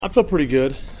feel pretty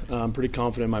good. I'm pretty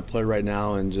confident in my play right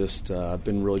now, and just I've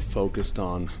been really focused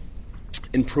on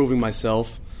improving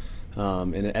myself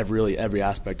in every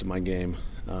aspect of my game.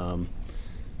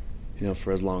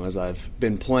 For as long as I've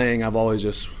been playing, I've always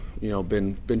just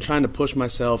been trying to push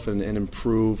myself and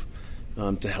improve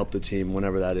to help the team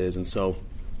whenever that is. And so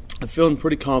I'm feeling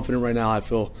pretty confident right now. I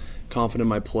feel confident in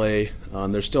my play.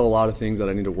 There's still a lot of things that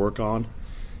I need to work on,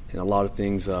 and a lot of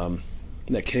things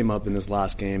that came up in this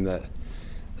last game that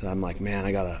I'm like, man,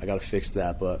 I gotta fix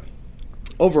that. But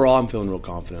overall, I'm feeling real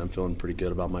confident. I'm feeling pretty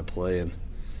good about my play, and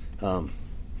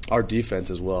our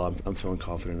defense as well. I'm feeling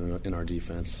confident in our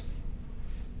defense.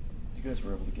 You guys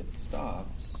were able to get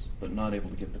stops, but not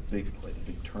able to get the big play, the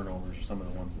big turnovers, or some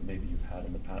of the ones that maybe you've had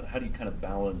in the past. How do you kind of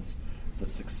balance the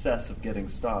success of getting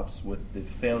stops with the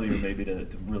failure maybe to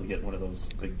really get one of those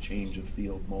big change of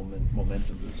field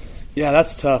momentum boosters? Yeah,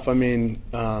 that's tough. I mean,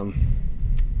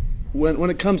 when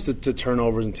it comes to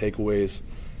turnovers and takeaways,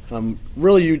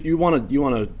 really you want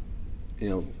to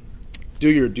do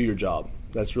your job.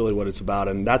 That's really what it's about,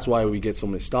 and that's why we get so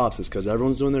many stops, is because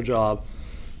everyone's doing their job.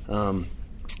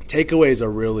 Takeaways are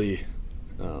really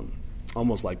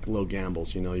almost like little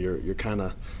gambles. You're kind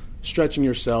of stretching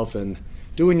yourself and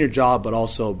doing your job, but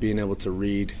also being able to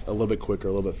read a little bit quicker,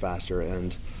 a little bit faster.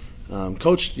 And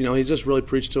Coach, he's just really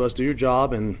preached to us: do your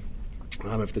job, and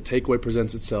if the takeaway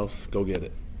presents itself, go get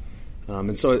it.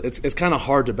 And so it's kind of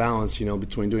hard to balance,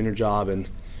 between doing your job and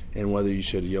whether you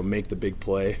should, make the big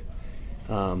play.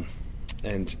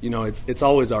 It's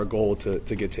always our goal to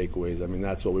get takeaways. I mean,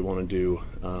 that's what we want to do.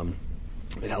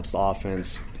 It helps the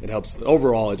offense. It helps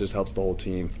overall. It just helps the whole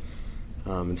team.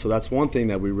 And so that's one thing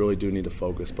that we really do need to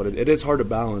focus. But it is hard to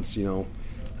balance,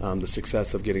 the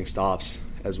success of getting stops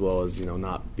as well as,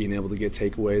 not being able to get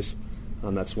takeaways.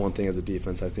 That's one thing as a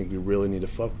defense I think we really need to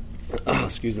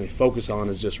focus on,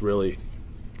 is just really,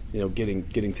 getting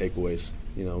takeaways.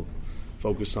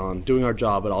 Focus on doing our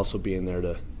job, but also being there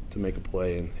to make a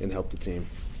play and help the team.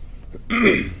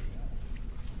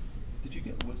 Did you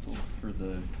get whistled for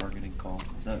the targeting call?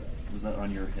 Was that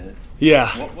on your hit?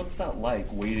 Yeah. What's that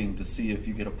like, waiting to see if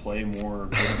you get a play more,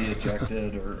 going to be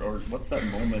ejected, or what's that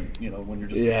moment, when you're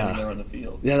just standing there on the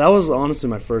field? Yeah, that was honestly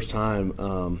my first time.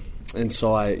 And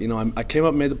so I came up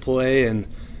and made the play, and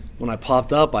when I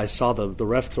popped up, I saw the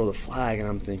ref throw the flag, and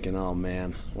I'm thinking, oh,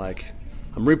 man, like,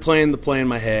 I'm replaying the play in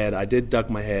my head. I did duck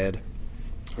my head,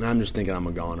 and I'm just thinking I'm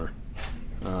a goner.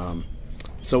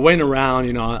 So waiting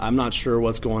around, I'm not sure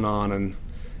what's going on, and,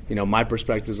 my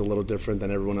perspective is a little different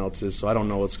than everyone else's, so I don't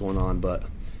know what's going on. But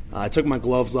I took my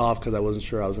gloves off because I wasn't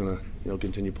sure I was going to,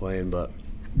 continue playing. But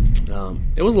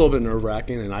it was a little bit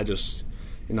nerve-wracking, and I just,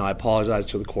 I apologized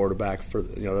to the quarterback for,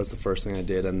 that's the first thing I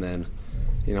did. And then,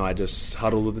 I just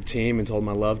huddled with the team and told them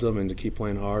I loved them and to keep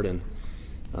playing hard. And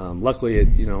luckily,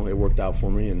 it worked out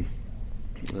for me, and,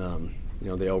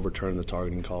 they overturned the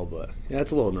targeting call. But, yeah,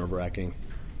 it's a little nerve-wracking.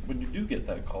 When you do get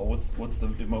that call, what's the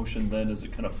emotion then as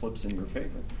it kind of flips in your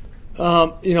favor?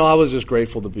 I was just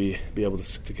grateful to be able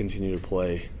to continue to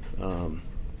play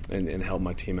and help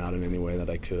my team out in any way that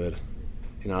I could.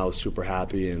 I was super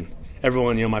happy, and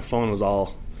everyone, my phone was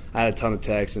all – I had a ton of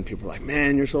texts, and people were like,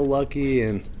 man, you're so lucky.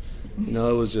 And, it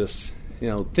was just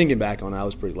 – thinking back on it, I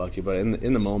was pretty lucky. But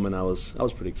in the moment, I was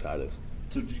pretty excited.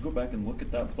 So did you go back and look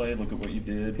at that play, look at what you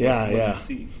did? Yeah, what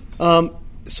did you see?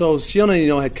 So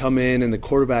Siona, had come in, and the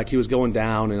quarterback, he was going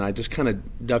down, and I just kind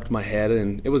of ducked my head,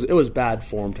 and it was bad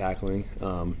form tackling.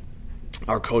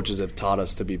 Our coaches have taught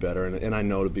us to be better, and I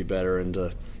know to be better, and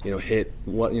to hit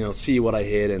what see what I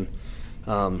hit, and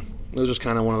it was just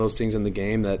kind of one of those things in the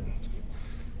game that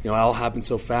it all happened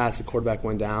so fast. The quarterback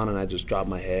went down, and I just dropped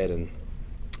my head, and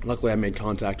luckily I made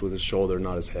contact with his shoulder,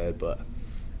 not his head, but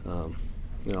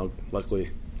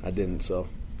luckily I didn't. So.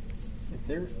 Is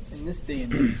there, in this day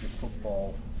and age of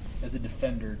football, as a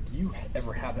defender, do you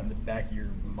ever have that in the back of your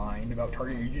mind about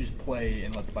targeting, or you just play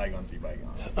and let the bygones be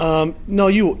bygones? No,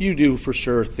 you do for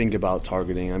sure think about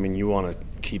targeting. I mean, you want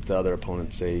to keep the other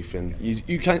opponent safe, and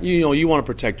you want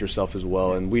to protect yourself as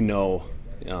well. And we know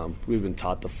we've been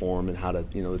taught the form and how to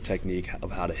the technique of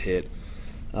how to hit.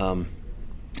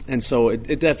 And so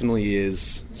it definitely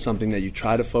is something that you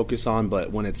try to focus on,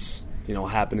 but when it's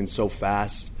happening so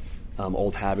fast.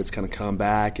 Old habits kind of come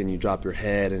back, and you drop your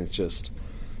head, and it's just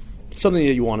something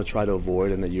that you want to try to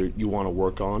avoid and that you want to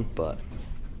work on, but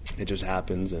it just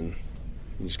happens, and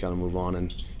you just got to move on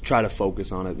and try to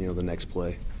focus on it, the next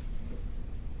play.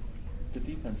 The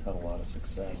defense had a lot of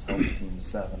success, held the team to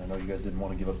 7. I know you guys didn't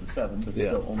want to give up the 7, but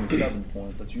still only 7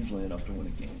 points. That's usually enough to win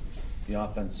a game. The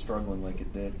offense struggling like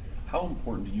it did. How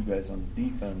important do you guys on the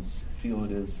defense feel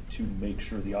it is to make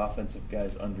sure the offensive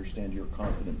guys understand your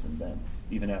confidence in them,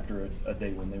 even after a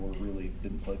day when they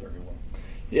didn't play very well?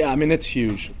 Yeah, I mean, it's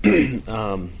huge. We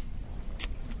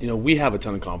have a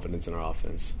ton of confidence in our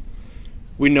offense.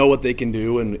 We know what they can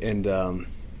do, and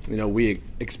we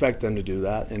expect them to do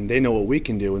that, and they know what we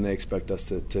can do, and they expect us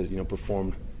to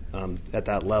perform at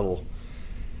that level.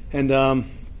 And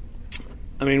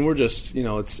we're just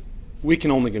we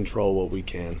can only control what we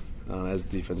can as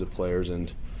defensive players,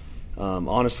 and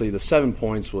honestly, the 7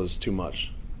 points was too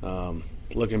much.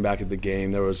 Looking back at the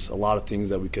game, there was a lot of things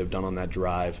that we could have done on that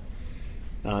drive.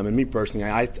 And me personally,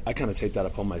 I kind of take that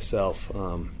upon myself.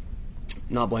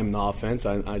 Not blaming the offense.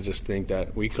 I just think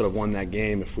that we could have won that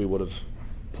game if we would have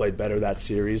played better that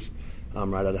series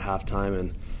right at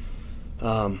halftime.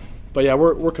 But yeah,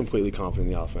 we're completely confident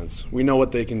in the offense. We know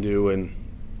what they can do, and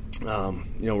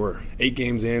we're 8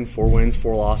 games in, 4 wins,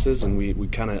 4 losses, and we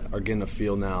kind of are getting a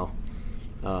feel now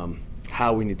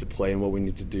how we need to play and what we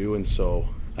need to do. And so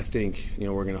I think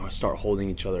we're going to start holding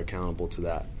each other accountable to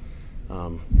that.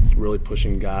 Really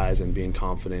pushing guys and being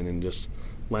confident, and just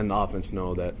letting the offense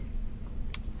know that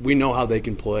we know how they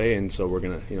can play, and so we're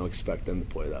going to expect them to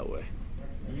play that way.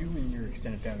 You and your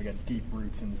extended family got deep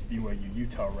roots in this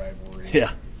BYU-Utah rivalry.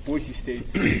 Yeah. Boise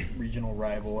State's regional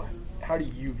rival. How do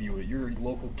you view it? You're a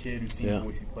local kid who's seen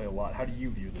Boise play a lot. How do you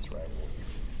view this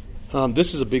rivalry?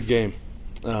 This is a big game.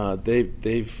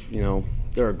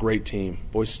 They're a great team.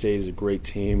 Boise State is a great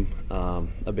team.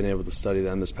 I've been able to study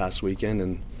them this past weekend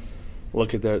and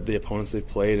look at the opponents they've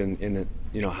played and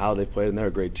how they've played, and they're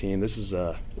a great team. This is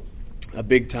a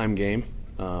big time game.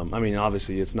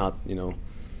 Obviously it's not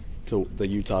to the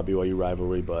Utah BYU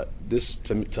rivalry, but this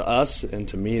to us and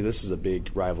to me, this is a big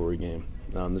rivalry game.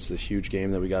 This is a huge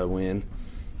game that we got to win.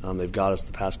 They've got us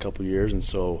the past couple years, and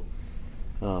so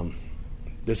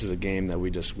this is a game that we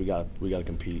got to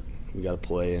compete. We got to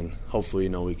play, and hopefully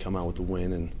we come out with a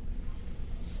win. And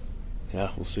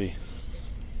yeah, we'll see.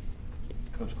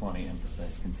 Coach Kalani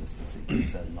emphasized consistency. He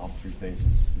said in all 3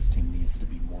 phases, this team needs to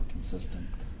be more consistent.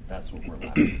 That's what we're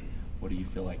lacking. What do you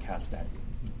feel like has to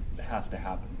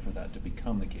happen for that to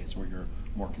become the case, where you're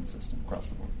more consistent across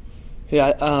the board?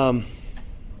 Yeah.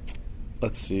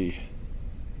 Let's see.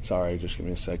 Sorry, just give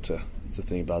me a sec to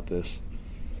think about this.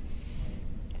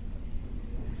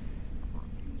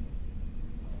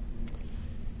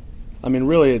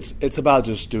 Really, it's about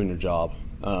just doing your job.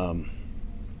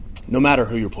 No matter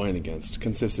who you're playing against,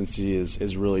 consistency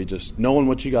is really just knowing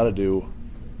what you got to do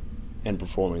and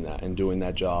performing that and doing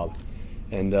that job.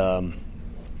 And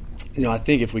I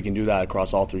think if we can do that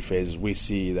across all 3 phases, we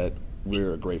see that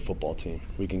we're a great football team.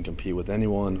 We can compete with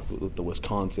anyone, with the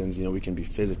Wisconsins. We can be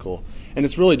physical, and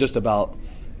it's really just about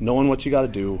knowing what you got to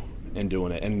do and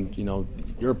doing it. And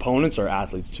your opponents are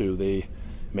athletes too. They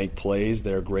make plays.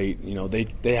 They're great.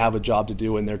 They have a job to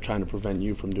do, and they're trying to prevent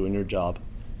you from doing your job.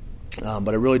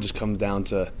 But it really just comes down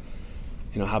to,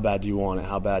 how bad do you want it?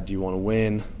 How bad do you want to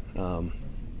win?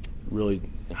 Really,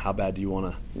 how bad do you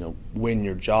want to, win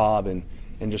your job and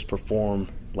just perform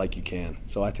like you can?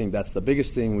 So I think that's the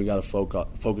biggest thing we got to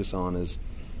focus on is,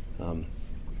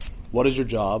 what is your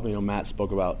job? Matt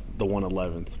spoke about the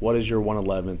 1/11th. What is your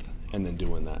 1/11th? And then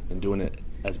doing that and doing it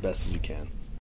as best as you can.